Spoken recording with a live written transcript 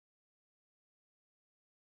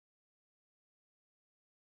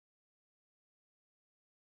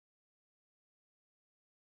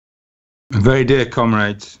Very dear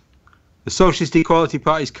comrades, the Socialist Equality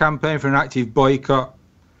Party's campaign for an active boycott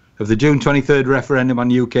of the June 23rd referendum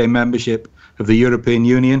on UK membership of the European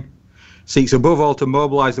Union seeks above all to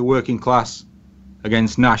mobilise the working class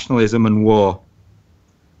against nationalism and war.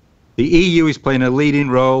 The EU is playing a leading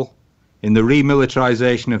role in the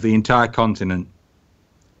remilitarisation of the entire continent.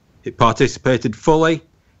 It participated fully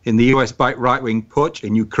in the US-backed right-wing putsch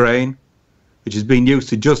in Ukraine, which has been used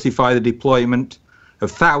to justify the deployment of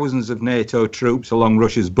thousands of NATO troops along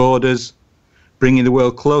Russia's borders, bringing the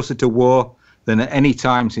world closer to war than at any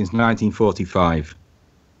time since 1945.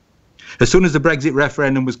 As soon as the Brexit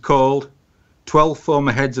referendum was called, 12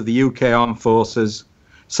 former heads of the UK armed forces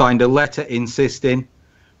signed a letter insisting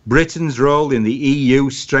Britain's role in the EU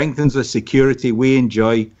strengthens the security we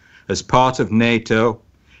enjoy as part of NATO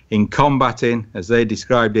in combating, as they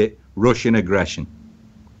described it, Russian aggression.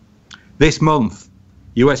 This month,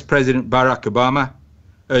 US President Barack Obama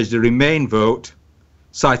urged a Remain vote,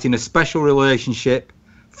 citing a special relationship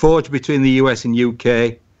forged between the US and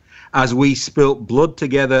UK as we spilt blood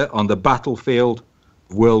together on the battlefield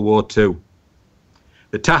of World War II.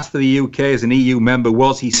 The task for the UK as an EU member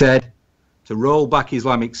was, he said, to roll back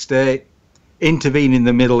Islamic State, intervene in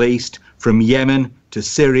the Middle East from Yemen to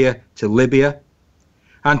Syria to Libya,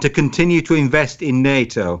 and to continue to invest in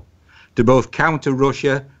NATO to both counter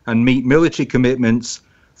Russia and meet military commitments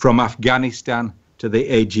from Afghanistan to the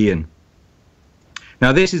Aegean.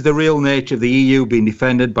 Now, this is the real nature of the EU being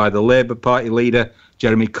defended by the Labour Party leader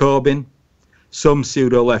Jeremy Corbyn, some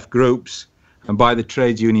pseudo-left groups, and by the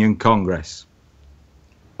Trades Union Congress.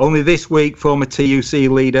 Only this week, former TUC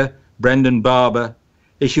leader Brendan Barber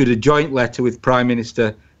issued a joint letter with Prime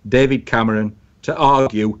Minister David Cameron to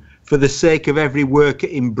argue, for the sake of every worker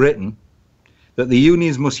in Britain, that the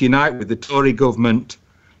unions must unite with the Tory government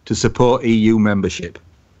to support EU membership.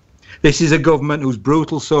 This is a government whose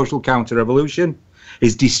brutal social counter-revolution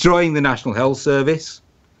is destroying the National Health Service,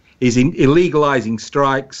 is illegalising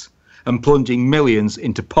strikes and plunging millions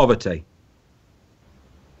into poverty.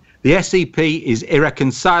 The SEP is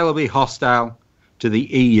irreconcilably hostile to the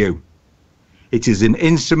EU. It is an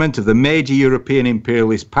instrument of the major European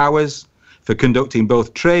imperialist powers for conducting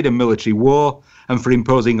both trade and military war and for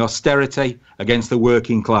imposing austerity against the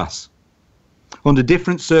working class. Under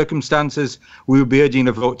different circumstances, we would be urging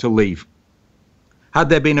a vote to leave. Had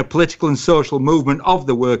there been a political and social movement of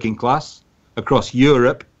the working class across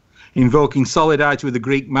Europe, invoking solidarity with the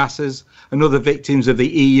Greek masses and other victims of the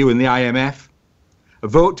EU and the IMF, a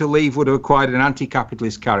vote to leave would have acquired an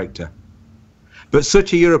anti-capitalist character. But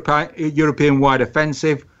such a European-wide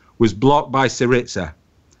offensive was blocked by Syriza,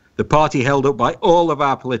 the party held up by all of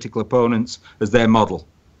our political opponents as their model.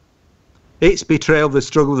 Its betrayal of the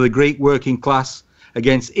struggle of the Greek working class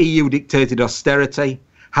against EU-dictated austerity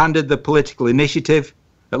handed the political initiative,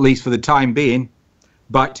 at least for the time being,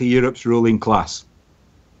 back to Europe's ruling class.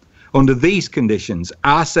 Under these conditions,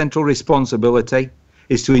 our central responsibility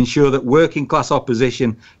is to ensure that working class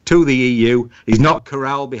opposition to the EU is not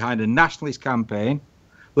corralled behind a nationalist campaign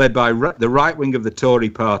led by the right wing of the Tory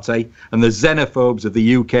party and the xenophobes of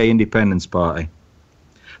the UK Independence Party.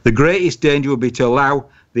 The greatest danger would be to allow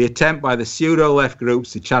the attempt by the pseudo-left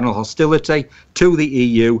groups to channel hostility to the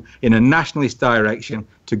EU in a nationalist direction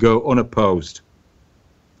to go unopposed.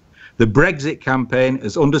 The Brexit campaign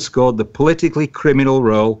has underscored the politically criminal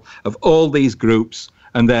role of all these groups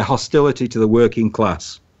and their hostility to the working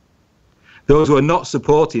class. Those who are not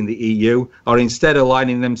supporting the EU are instead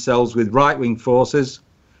aligning themselves with right-wing forces,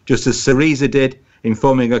 just as Syriza did in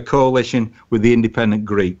forming a coalition with the independent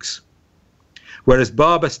Greeks. Whereas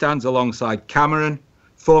Barber stands alongside Cameron,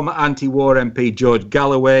 former anti-war MP George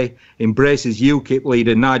Galloway embraces UKIP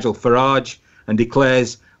leader Nigel Farage and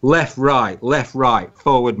declares left, right,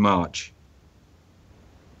 forward march.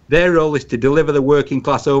 Their role is to deliver the working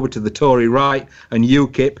class over to the Tory right and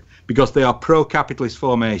UKIP because they are pro-capitalist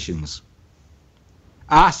formations.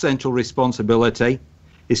 Our central responsibility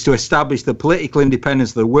is to establish the political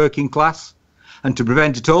independence of the working class and to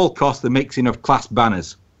prevent at all costs the mixing of class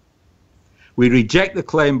banners. We reject the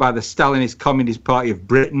claim by the Stalinist Communist Party of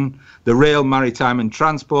Britain, the Rail, Maritime and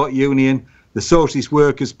Transport Union, the Socialist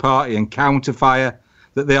Workers' Party and Counterfire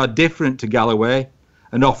that they are different to Galloway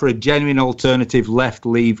and offer a genuine alternative left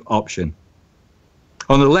leave option.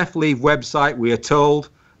 On the Left Leave website, we are told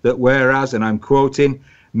that whereas, and I'm quoting,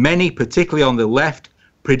 many, particularly on the left,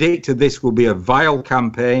 predicted this will be a vile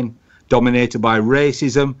campaign dominated by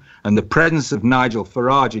racism and the presence of Nigel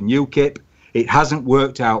Farage and UKIP, it hasn't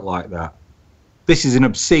worked out like that. This is an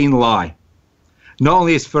obscene lie. Not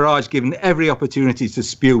only is Farage given every opportunity to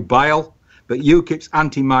spew bile, but UKIP's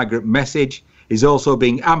anti-migrant message is also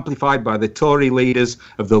being amplified by the Tory leaders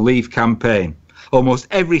of the Leave campaign. Almost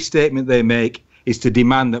every statement they make is to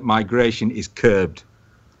demand that migration is curbed.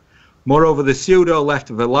 Moreover, the pseudo-left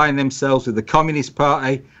have aligned themselves with the Communist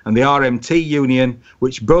Party and the RMT Union,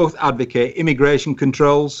 which both advocate immigration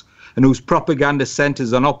controls and whose propaganda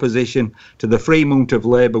centres on opposition to the free movement of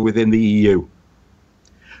labour within the EU.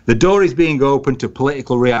 The door is being opened to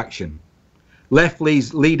political reaction. Left-leaning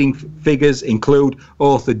leading figures include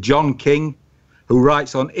author John King, who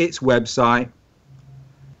writes on its website,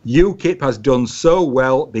 "UKIP has done so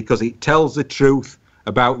well because it tells the truth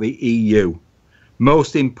about the EU.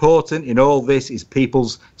 Most important in all this is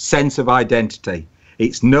people's sense of identity.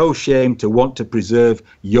 It's no shame to want to preserve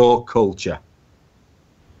your culture."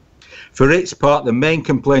 For its part, the main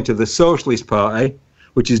complaint of the Socialist Party,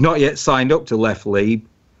 which is not yet signed up to Left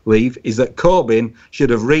Leave, is that Corbyn should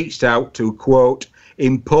have reached out to, quote,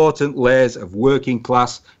 important layers of working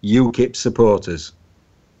class UKIP supporters.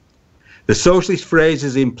 The socialist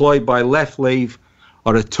phrases employed by Left Leave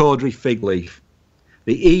are a tawdry fig leaf.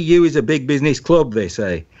 The EU is a big business club, they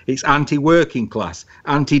say. It's anti-working class,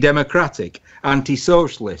 anti-democratic,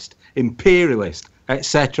 anti-socialist, imperialist,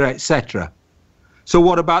 etc., etc. So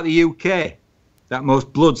what about the UK, that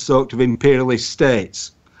most blood-soaked of imperialist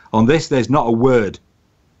states? On this, there's not a word.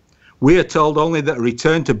 We are told only that a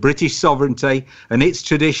return to British sovereignty and its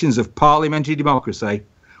traditions of parliamentary democracy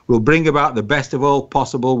will bring about the best of all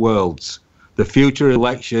possible worlds, the future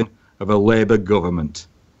election of a Labour government.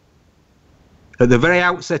 At the very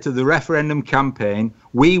outset of the referendum campaign,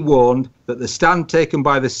 we warned that the stand taken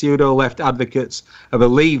by the pseudo-left advocates of a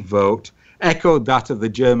Leave vote echoed that of the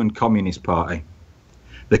German Communist Party.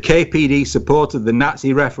 The KPD supported the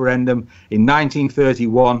Nazi referendum in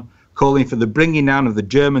 1931, calling for the bringing down of the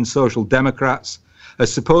German Social Democrats,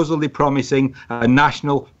 as supposedly promising a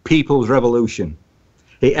national people's revolution.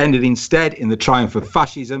 It ended instead in the triumph of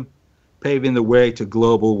fascism, paving the way to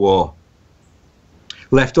global war.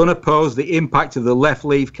 Left unopposed, the impact of the Left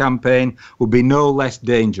Leave campaign would be no less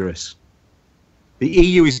dangerous. The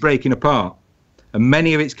EU is breaking apart, and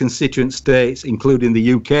many of its constituent states, including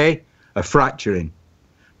the UK, are fracturing.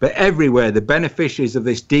 But everywhere, the beneficiaries of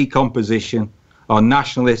this decomposition are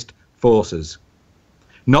nationalist forces.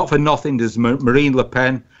 Not for nothing does Marine Le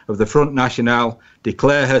Pen of the Front National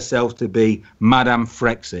declare herself to be Madame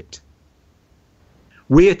Frexit.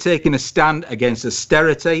 We are taking a stand against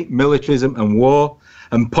austerity, militarism and war,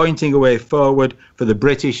 and pointing a way forward for the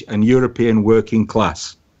British and European working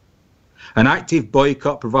class. An active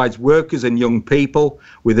boycott provides workers and young people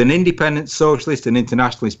with an independent socialist and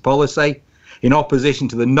internationalist policy in opposition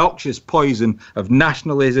to the noxious poison of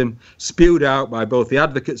nationalism spewed out by both the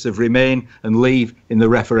advocates of Remain and Leave in the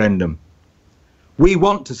referendum. We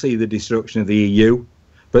want to see the destruction of the EU,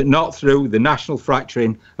 but not through the national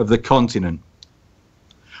fracturing of the continent.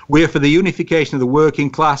 We are for the unification of the working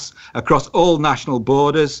class across all national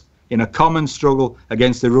borders in a common struggle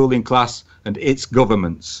against the ruling class and its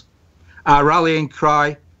governments. Our rallying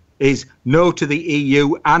cry is no to the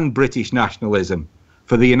EU and British nationalism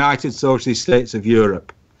for the United Socialist States of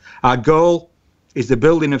Europe. Our goal is the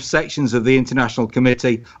building of sections of the International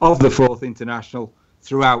Committee of the Fourth International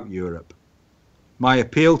throughout Europe. My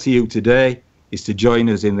appeal to you today is to join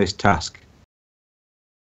us in this task.